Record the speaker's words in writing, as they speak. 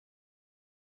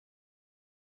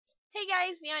Hey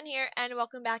guys, Neon here, and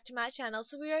welcome back to my channel.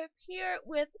 So we are here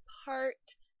with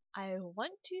I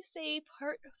want to say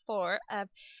part 4 of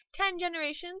 10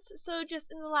 Generations. So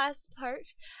just in the last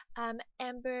part,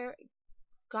 Amber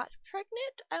got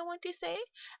pregnant, I want to say.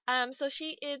 So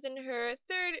she is in her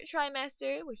 3rd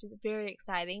trimester, which is very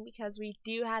exciting because we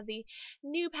do have the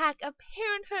new pack of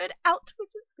Parenthood out,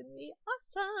 which is going to be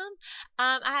awesome.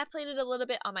 I have played it a little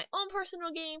bit on my own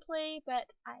personal gameplay, but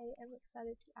I am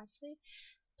excited to actually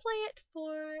play it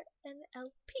for an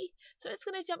LP. So it's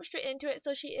going to jump straight into it.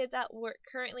 So she is at work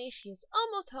currently. She's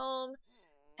almost home.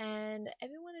 And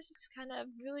everyone is just kind of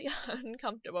really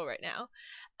uncomfortable right now.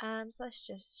 So let's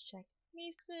just check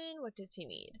Mason. What does he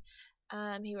need?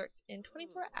 He works in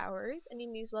 24 hours. And he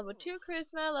needs level 2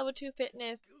 charisma, level 2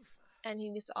 fitness. And he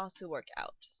needs to also work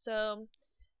out. So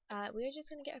we're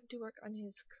just going to get him to work on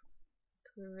his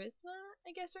charisma,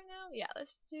 I guess, right now. Yeah,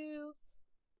 let's do...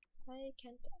 Why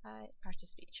can't I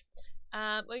practice speech?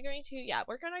 We're going to,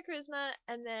 work on our charisma,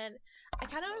 and then I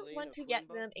kind of want to get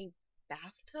them a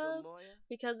bathtub,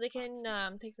 because they can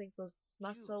take like those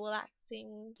muscle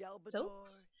relaxing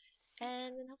soaks,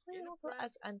 and then hopefully they won't feel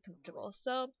as uncomfortable.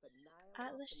 So,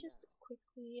 let's just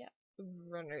quickly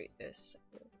renovate this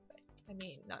real quick. I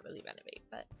mean, not really renovate,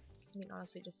 but I mean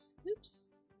honestly just,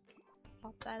 oops,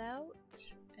 pop that out,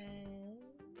 and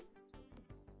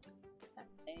that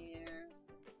there.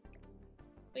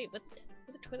 Wait, where'd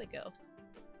the toilet go?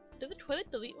 Did the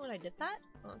toilet delete when I did that?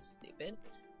 Oh, that's stupid.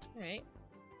 Alright.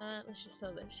 Let's just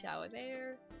throw the shower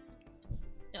there.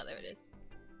 No, there it is.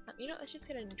 You know, let's just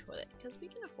get a new toilet, because we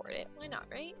can afford it. Why not,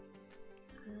 right?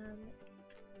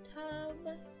 Tub.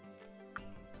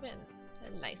 This one's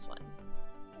a nice one.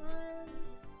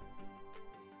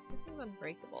 This one's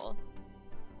unbreakable.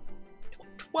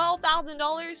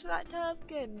 $12,000 for that tub?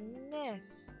 Goodness.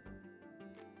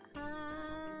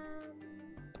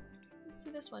 Let's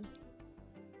do this one.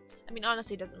 I mean,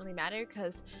 honestly, it doesn't really matter,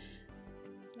 because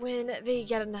when they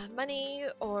get enough money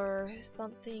or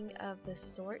something of the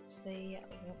sort, they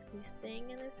won't be staying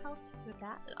in this house for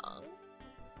that long.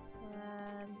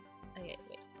 Okay,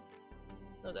 wait.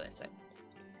 We'll go this way.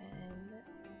 And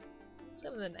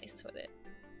some of the nice toilet.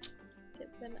 Let's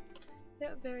get them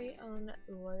their very own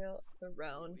royal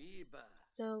throne.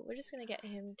 So we're just gonna get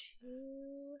him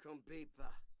to...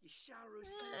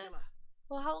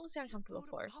 well, how long is he uncomfortable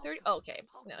for? 30? Oh, okay.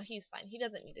 No, he's fine. He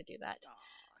doesn't need to do that.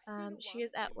 She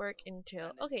is at work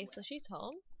until... Okay, so she's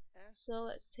home. So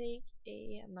let's take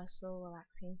a muscle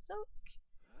relaxing soak.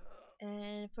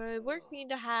 And for work, we need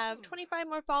to have 25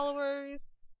 more followers.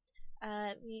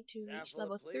 We need to reach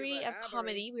level 3 of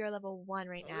comedy. We are level 1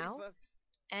 right now.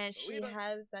 And she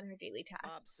has done her daily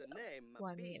tasks. So,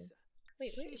 well, I mean...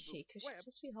 Wait, where is she? Because she's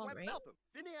supposed to be home, right?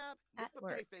 At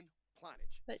work.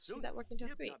 But she's at work until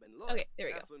 3. Okay, there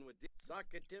we go. We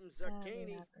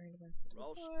have earned once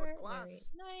before. Very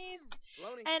nice.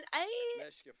 And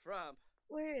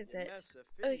where is it?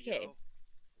 Okay.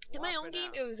 In my own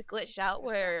game, it was glitched out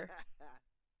where,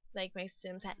 like, my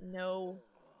Sims had no,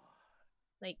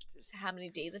 like, how many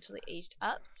days until they aged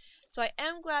up. So I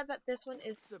am glad that this one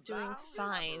is doing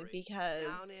fine, because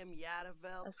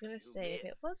I was gonna say, if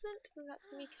it wasn't, then that's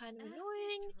gonna be kind of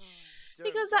annoying.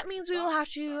 Because that means we will have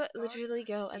to literally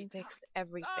go and fix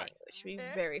everything, which would be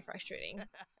very frustrating.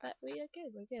 But we are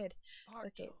good, we're good.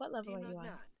 Okay, what level are you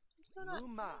on? So not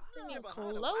even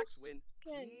close?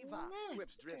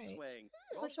 Goodness. Right.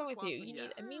 What's wrong with you? You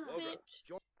need amusement.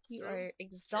 You are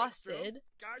exhausted.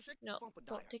 No,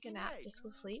 don't take a nap, just go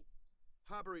sleep.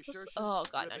 Oh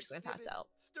god, now she's gonna pass out.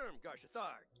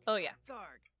 Oh yeah.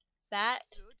 That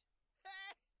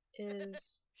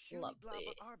is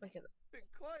lovely. Look at that.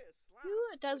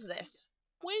 Who does this?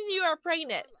 When you are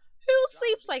pregnant? Who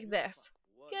sleeps like this?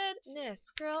 Goodness,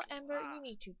 girl, Amber, you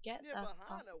need to get up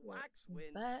off your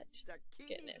butt.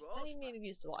 Goodness, I need to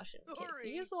use the washroom. Okay, so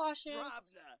use the washroom,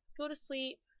 go to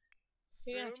sleep.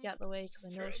 You're gonna have to get out of the way, because I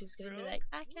know she's gonna be like,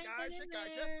 I can't get in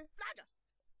there.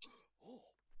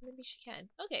 Maybe she can.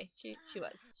 Okay, she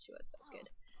was. That's good.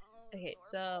 Okay,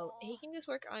 so he can just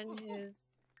work on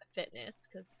his fitness,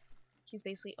 because he's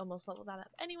basically almost leveled that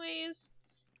up anyways.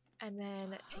 And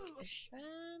then take a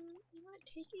you want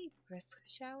to take a brisk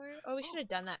shower? Oh, we should have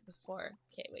done that before.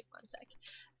 Okay, wait 1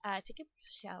 sec. Take a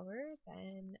shower,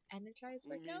 then energize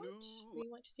workout. What do you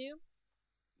want to do?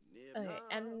 Okay,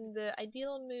 and the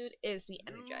ideal mood is to be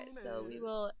energized, so we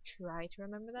will try to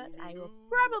remember that. I will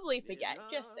probably forget,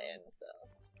 just saying, so.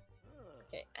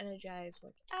 Okay, energize,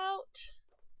 work out.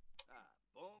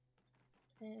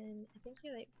 And I think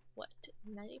you're like, what,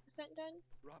 90% done?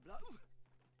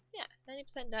 Yeah,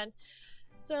 90% done.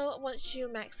 So once you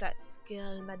max that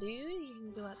skill, my dude, you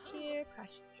can go up here,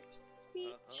 practice your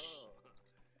speech.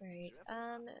 Alright,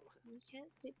 you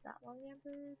can't sleep that long,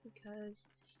 Amber, because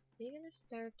you're gonna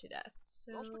starve to death.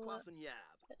 So, let's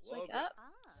wake up.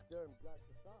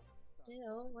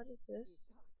 Ew, what is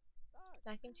this?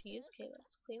 Mac and cheese. Okay,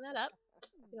 let's clean that up.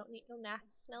 We don't need no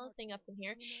nasty smelling thing up in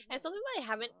here. And something that I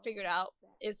haven't figured out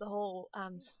is the whole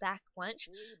sack lunch.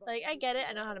 Like, I get it,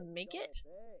 I know how to make it,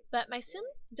 but my Sims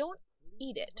don't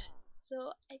eat it.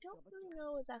 So I don't really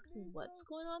know exactly what's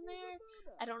going on there.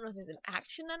 I don't know if there's an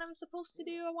action that I'm supposed to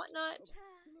do or whatnot.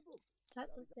 So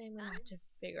that's something I'm gonna have to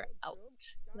figure out.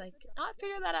 Like, not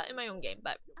figure that out in my own game,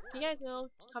 but if you guys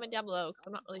know, comment down below, because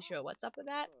I'm not really sure what's up with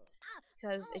that.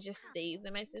 Because it just stays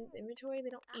in my Sims inventory, they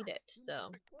don't eat it.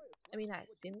 So, I mean, I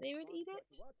assume they would eat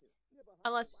it.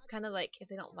 Unless it's kind of like, if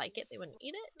they don't like it, they wouldn't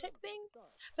eat it type thing.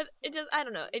 But it just, I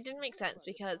don't know, it didn't make sense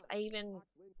because I even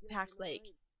packed, like,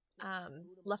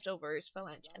 leftovers for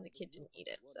lunch and the kid didn't eat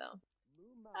it, so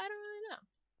I don't really know.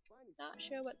 Not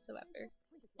sure whatsoever.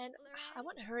 And I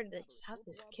want her to just have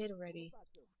this kid already.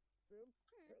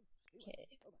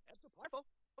 Okay. How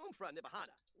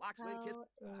is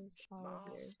all of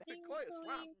your things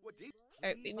going?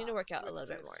 Alright, we need to work out a little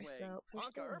bit more. So,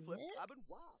 personal limits.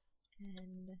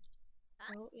 And,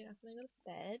 oh, you're not gonna go to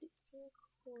bed. You're gonna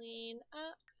clean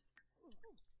up.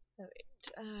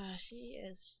 Alright, she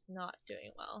is not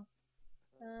doing well.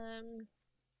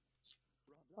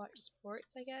 Watch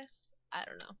sports, I guess? I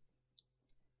don't know.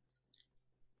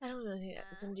 I don't really think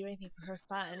that's gonna do anything for her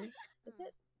fun. Is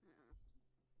it?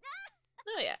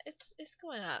 Oh yeah, it's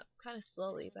going up. Kind of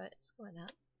slowly, but it's going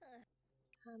up.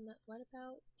 What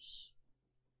about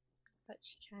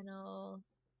Touch Channel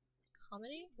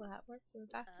Comedy? Will that work a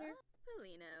little faster?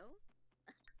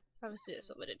 Probably that's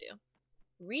what to do.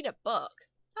 Read a book?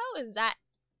 How is that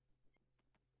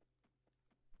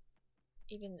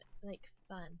even, like,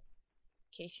 fun?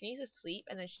 Okay, she needs to sleep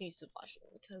and then she needs to wash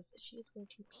it because she is going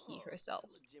to pee herself.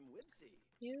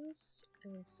 Use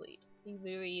and then sleep. You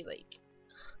literally, like,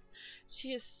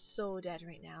 she is so dead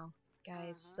right now,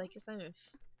 guys. Like, it's not even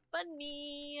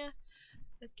funny.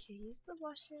 Okay, use the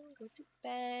washroom, go to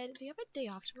bed. Do you have a day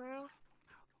off tomorrow?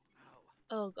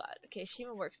 Oh god. Okay, she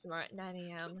even works tomorrow at 9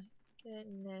 AM.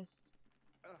 Goodness.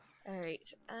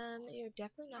 Alright, you're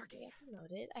definitely not gonna get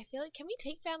promoted. I feel like, can we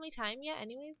take family time yet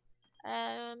anyways?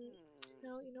 No,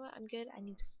 you know what, I'm good, I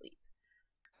need to sleep.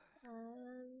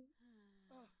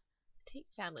 Take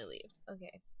family leave,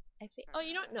 okay. I think, oh,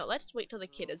 you don't know, let's wait till the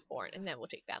kid is born and then we'll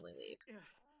take family leave.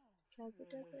 Because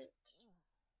it doesn't,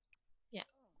 yeah.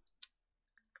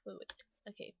 Wait.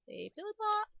 Okay, say Billy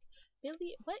Block.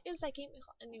 Billy, what is that game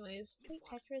called anyways? It's like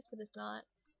Tetris, but it's not.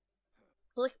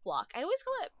 Blick Block. I always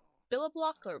call it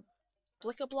Billablock or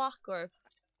Blickablock or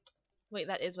wait,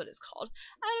 that is what it's called.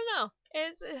 I don't know.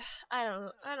 It's I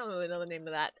don't really know the name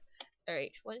of that.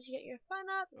 Alright, once you get your fun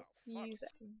up, let's use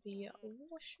the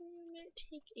washroom,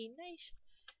 take a nice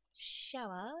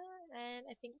shower, and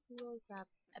I think we will grab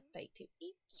a bite to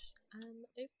eat.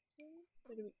 Where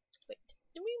do we wait?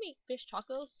 Did we make fish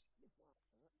tacos?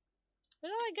 Where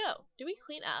did I go? Did we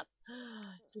clean up?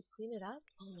 Did we clean it up?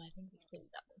 Oh, I think we cleaned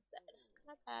it up instead.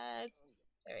 Not bad.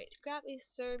 Alright, grab a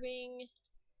serving.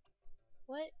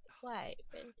 What? Why?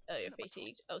 Oh, you're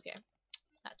fatigued. Okay.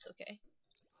 That's okay.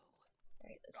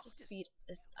 Alright, let's just speed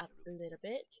this up a little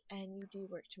bit. And you do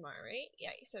work tomorrow, right?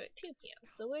 Yeah, you start at 2 PM,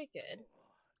 so we're good.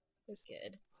 We're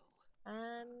good.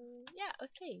 Yeah,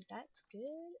 okay, that's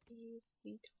good. Use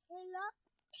the toilet.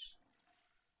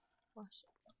 Wash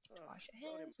your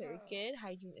hands, very good.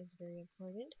 Hygiene is very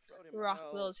important.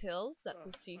 Rockwell's Hills, that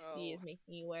the CC is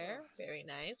making you wear. Very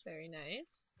nice, very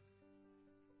nice.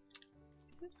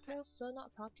 Is this girl still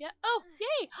not popped yet? Oh,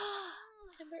 yay!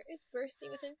 Amber is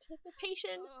bursting with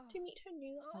anticipation to meet her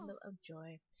new bundle of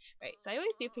joy. Right, so I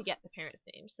always do forget the parents'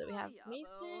 names. So we have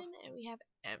Mason and we have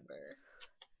Amber.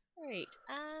 Alright,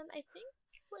 I think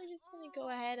we're just gonna go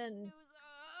ahead and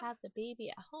have the baby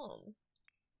at home.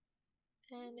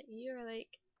 And you're like,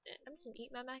 I'm just gonna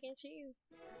eat my mac and cheese.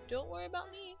 Don't worry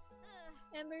about me.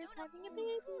 Amber's having a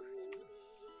baby.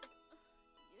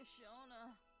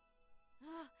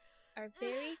 Our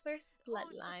very first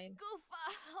bloodline.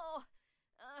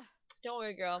 Don't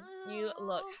worry, girl. You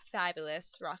look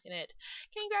fabulous, rocking it.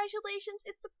 Congratulations,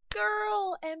 it's a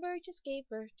girl! Amber just gave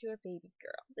birth to a baby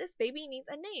girl. This baby needs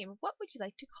a name. What would you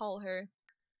like to call her?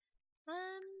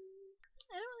 I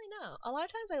don't really know. A lot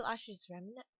of times I'll actually just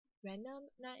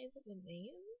randomize the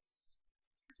names.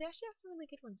 They actually have some really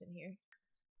good ones in here.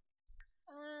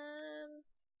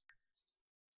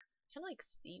 Kind of like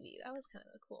Stevie. That was kind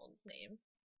of a cool name.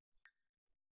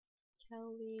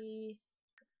 Kelly,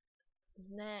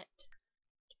 Znette,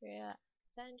 Tria,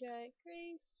 Sandra,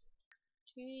 Grace,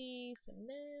 Judy,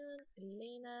 Simone,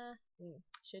 Elena.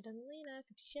 Should've done Elena.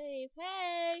 50 Shades.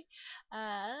 Hey!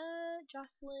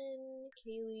 Jocelyn,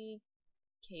 Kaylee?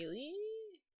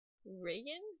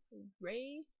 Reagan?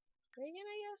 Reagan,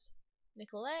 I guess?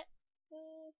 Nicolette?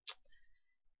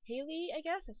 Haley, I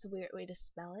guess? That's a weird way to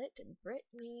spell it.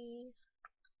 Brittany.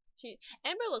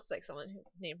 Amber looks like someone who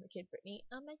named her kid Brittany.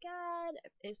 Oh my god,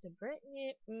 it's a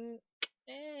Brittany.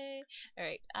 Hey.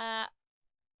 Alright,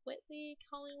 Whitley,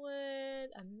 Collingwood,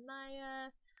 Amaya.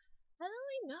 I don't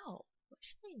really know. What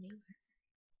should I name her?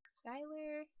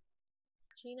 Skylar,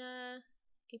 Gina,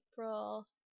 April,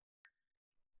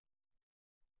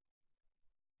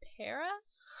 Tara?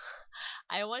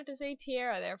 I wanted to say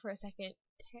Tiara there for a second.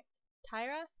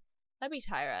 Tyra? That'd be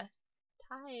Tyra.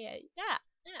 Yeah,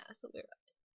 that's what we're.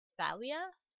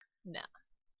 Thalia? No.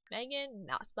 Megan?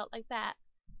 Not spelled like that.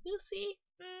 Lucy?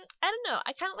 I don't know.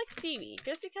 I kind of like Stevie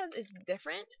just because it's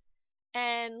different.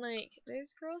 And like,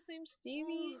 there's girls named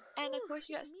Stevie, and of course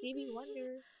you got Stevie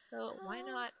Wonder. So why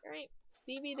not? Alright,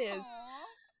 Stevie it is.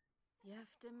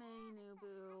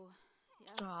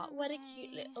 Aw, what a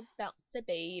cute little bouncy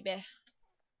baby.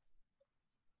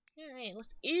 Alright,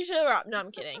 let's eat her up. No,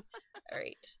 I'm kidding.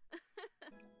 Alright.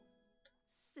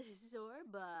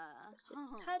 Let's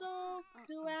just cuddle,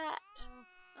 Kuat,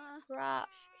 Brock,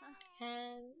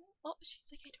 and oh, she's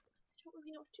like, I don't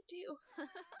really know what to do.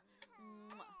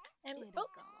 And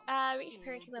reach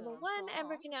parenting level 1.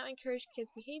 Amber can now encourage kids'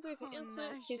 behavior to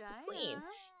influence kids to clean.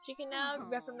 She can now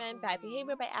reprimand bad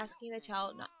behavior by asking the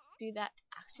child not to do that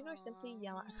action, or simply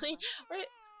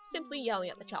yelling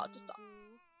at the child to stop.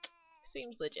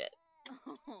 Seems legit.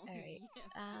 Alright.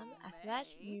 After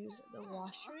that, use the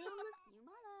washroom.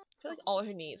 I feel like all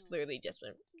her needs literally just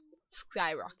went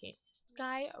skyrocketing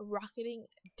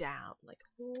down. Like,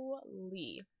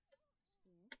 holy.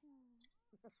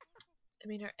 I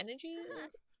mean, her energy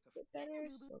is a bit better,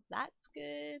 so that's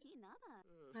good.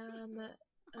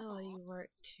 Oh, you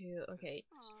work too. Okay,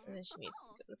 and then she needs to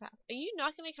go to the path. Are you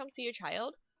not gonna come see your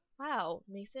child? Wow,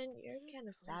 Mason, you're kind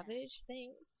of savage.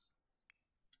 Thanks.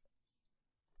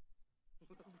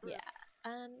 Yeah.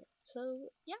 So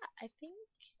yeah, I think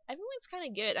everyone's kind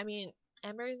of good. I mean,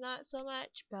 Amber's not so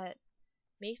much, but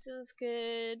Mason's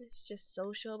good. It's just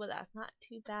social, but that's not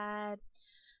too bad.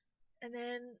 And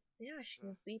then yeah, she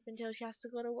can sleep until she has to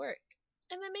go to work.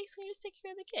 And then Mason can just take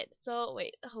care of the kid. So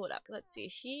wait, hold up. Let's see.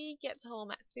 She gets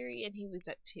home at 3 and he leaves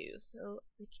at 2. So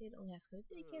the kid only has to go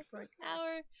to daycare for an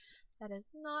hour. That is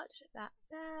not that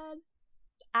bad.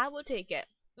 I will take it.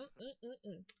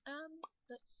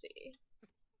 Let's see.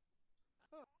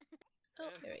 Oh,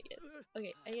 there he is.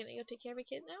 Okay, are you gonna go take care of your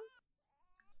kid now?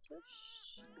 So,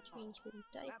 change baby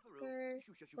diaper.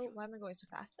 Oh, why am I going so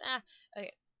fast?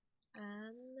 Okay.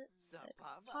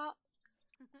 Let's talk.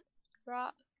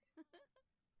 Rock.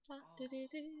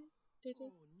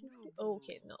 Oh,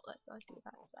 okay, no, let's not do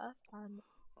that stuff.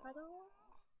 Cuddle.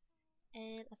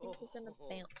 And I think we're gonna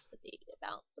bounce the baby.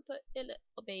 Bounce to put the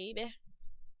little baby.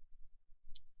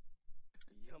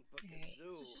 Alright.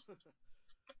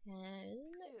 And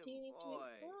do you need to make,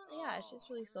 well, yeah, it's just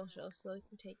really social, so you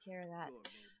can take care of that.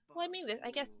 Well, I mean, I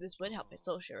guess this would help with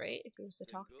social, right? If he was to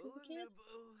talk to the kid.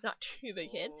 Not to the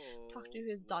kid. Talk to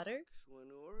his daughter.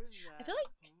 I feel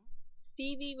like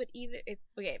Stevie would either,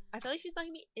 okay, I feel like she's not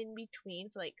gonna be in between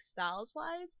for like styles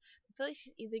wise. I feel like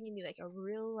she's either gonna be like a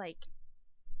real like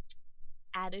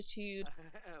attitude,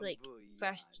 like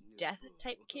fresh to death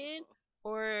type kid,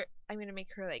 or I'm gonna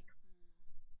make her like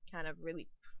kind of really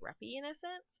preppy in a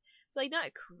sense. But, like, not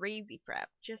a crazy prep,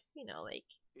 just, you know, like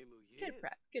good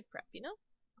prep, you know?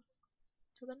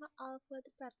 So they're not all for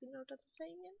the prep, you know what I'm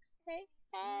saying? Hey.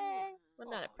 Well,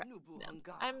 not a prep, no.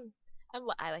 I'm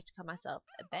what I like to call myself,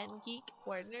 a Ben geek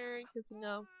or a nerd, because, you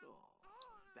know,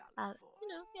 yeah.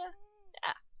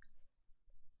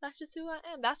 That's just who I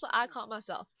am. That's what I call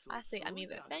myself. I say I'm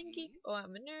either a Ben geek or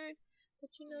I'm a nerd, but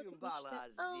you know, to each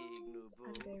their own.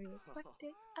 I'm very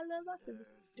eclectic. I love lots of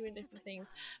doing different things.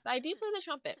 But I do play the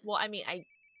trumpet. Well, I mean, I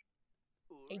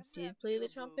did play the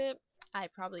trumpet. I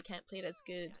probably can't play it as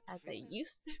good as I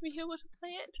used to be able to play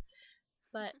it.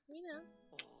 But, you know,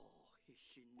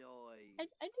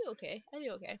 I do okay.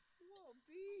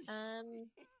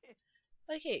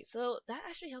 Okay, so that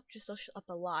actually helped your social up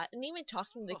a lot. And even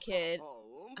talking to the kid,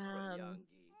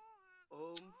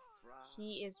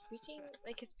 he is reaching,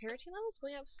 like, his parenting level is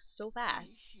going up so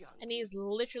fast. And he is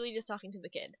literally just talking to the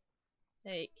kid.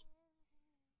 Like,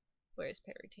 where's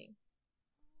parenting?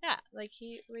 Yeah, like,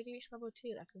 he already reached level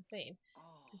 2. That's insane.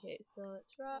 Okay, so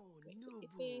let's rock, make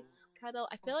face, cuddle.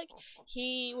 I feel like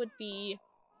he would be,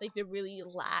 like, the really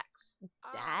lax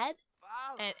dad.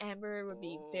 and Amber would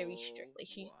be very strict. Like,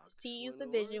 she sees the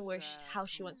vision where how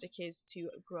she wants her kids to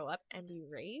grow up and be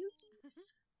raised,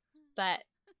 but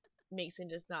Mason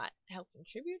does not help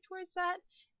contribute towards that.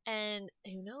 And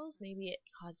who knows, maybe it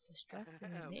causes stress in the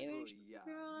marriage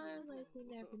later on, like we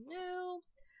never know.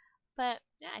 But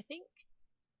yeah, I think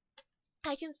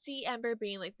I can see Amber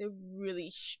being like the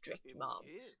really strict mom.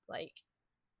 Like,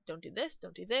 don't do this,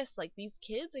 don't do this. Like, these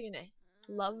kids are gonna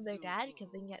love their dad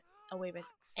because they can get away with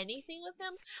anything with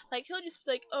him. Like, he'll just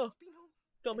be like, oh,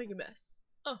 don't make a mess.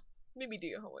 Oh, maybe do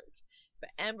your homework. But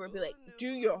Amber would be like, do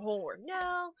your homework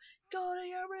now, go to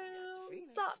your room,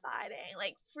 stop fighting,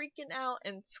 like freaking out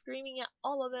and screaming at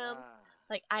all of them.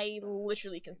 Like, I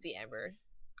literally can see Amber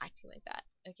acting like that.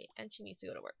 Okay, and she needs to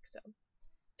go to work, so.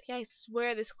 Okay, I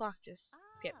swear this clock just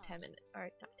skipped 10 minutes, or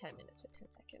not 10 minutes, but 10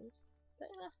 seconds. But,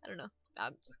 I don't know.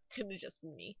 Could have just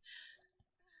been me.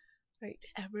 Right,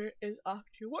 Amber is off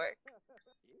to work.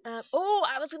 Oh,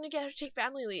 I was gonna get her to take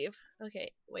family leave.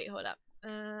 Okay, wait, hold up.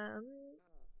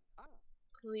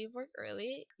 Leave work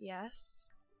early, yes.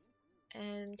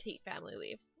 And take family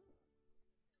leave.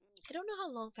 I don't know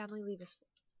how long family leave is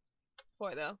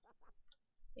for, though.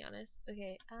 To be honest.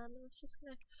 Okay, let's just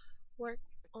gonna work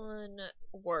on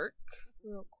work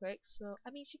real quick. So, I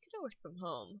mean, she could have worked from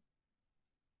home.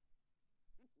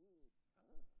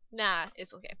 Nah,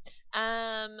 it's okay.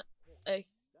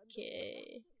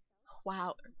 Okay.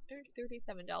 Wow, earned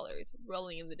 $37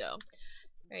 rolling in the dough.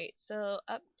 Right, so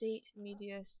update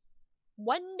media.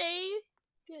 One day?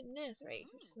 Goodness, right.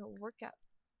 I'm just gonna work at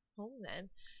home then.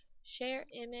 Share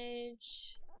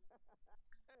image.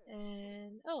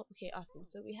 And, oh, okay, awesome.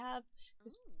 So we have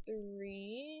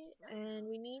 3, and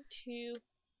we need to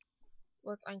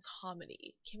work on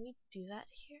comedy. Can we do that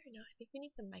here? No, I think we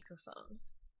need the microphone.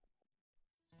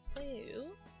 So,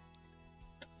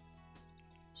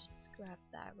 just grab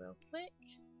that real quick.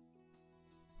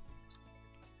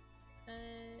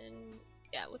 And,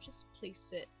 yeah, we'll just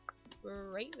place it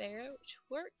right there, which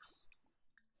works.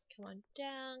 Come on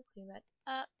down, clean that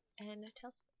up, and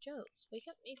tell some jokes. Wake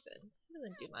up Mason. He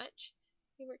doesn't do much.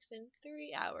 He works in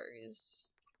 3 hours.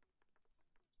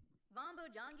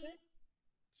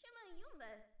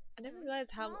 I never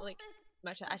realized how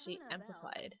much I actually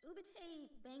amplified.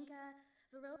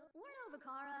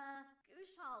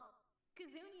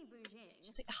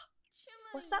 She's like, oh,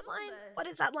 what's that line? What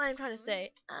is that line trying to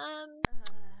say?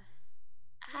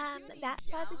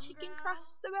 That's why the chicken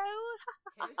crossed the road.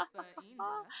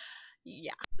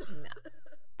 Yeah, no.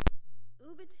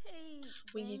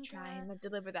 When you try and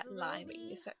deliver that line, but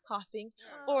you start coughing,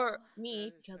 or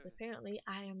me, because apparently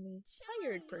I am the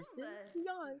tired person who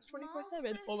yawns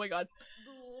 24/7. Oh my god,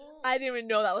 I didn't even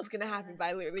know that was gonna happen, but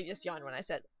I literally just yawned when I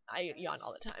said I yawn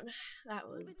all the time. That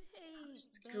was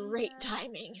great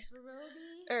timing.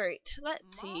 Alright,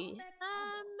 let's see.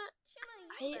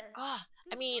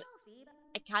 I mean,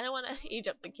 I kind of want to age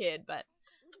up the kid, but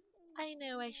I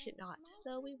know I should not,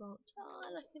 so we won't.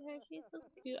 Oh, look at her, she's so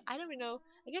cute. I don't even know.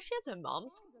 I guess she has a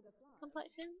mom's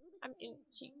complexion. I mean,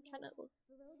 she kind of looks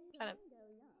kind of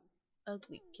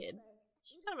ugly kid.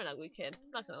 She's kind of an ugly kid,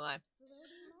 not gonna lie.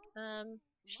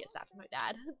 She gets that from her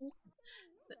dad.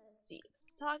 Let's see.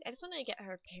 Let's talk. I just want to get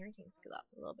her parenting skill up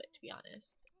a little bit, to be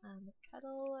honest.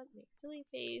 Cuddle, make silly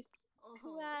face.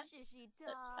 That.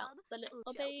 Let's bounce the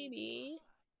little baby.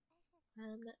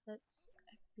 Let's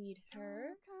feed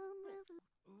her.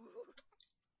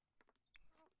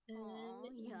 And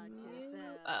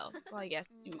oh, well, I guess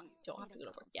you don't have to go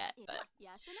to work yet, but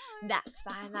that's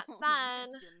fine, that's fine.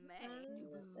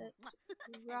 Let's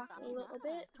rock a little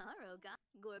bit.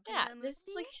 Yeah, this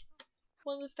is like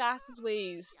one of the fastest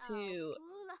ways to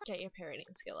get your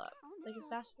parenting skill up. Like, it's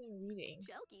faster than reading.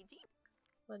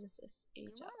 What is this?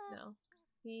 Age up? No.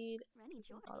 Feed.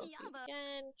 Bottle feed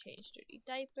again. Change dirty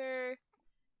diaper.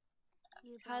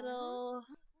 Cuddle.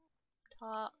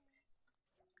 Talk.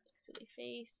 Silly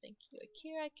face. Thank you,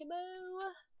 Akira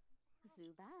Kabo.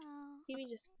 Stevie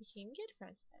just became good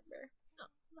friends with Amber. Oh,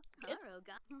 that's good.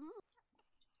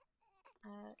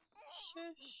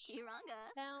 Shush.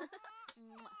 Bounce.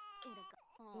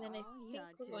 And then I think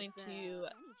we're going to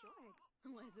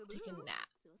take a nap.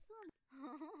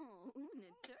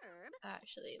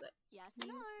 Actually, let's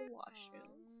use the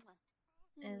washroom.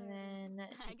 And then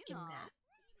take a nap.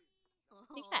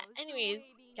 Yeah, anyways,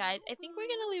 guys, I think we're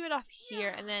gonna leave it off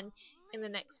here, and then in the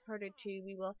next part or two,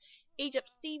 we will age up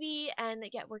Stevie and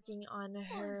get working on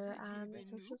her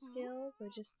social skills, or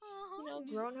just, you know,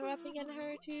 growing her up and getting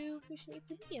her to who she needs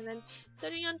to be, and then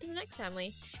starting on to the next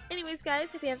family. Anyways,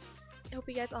 guys, if you have I hope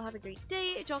you guys all have a great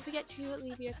day. Don't forget to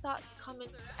leave your thoughts,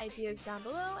 comments, ideas down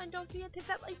below, and don't forget to hit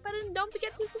that like button. Don't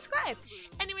forget to subscribe.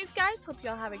 Anyways, guys, hope you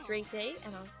all have a great day,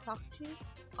 and I'll talk to you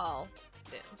all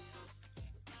soon.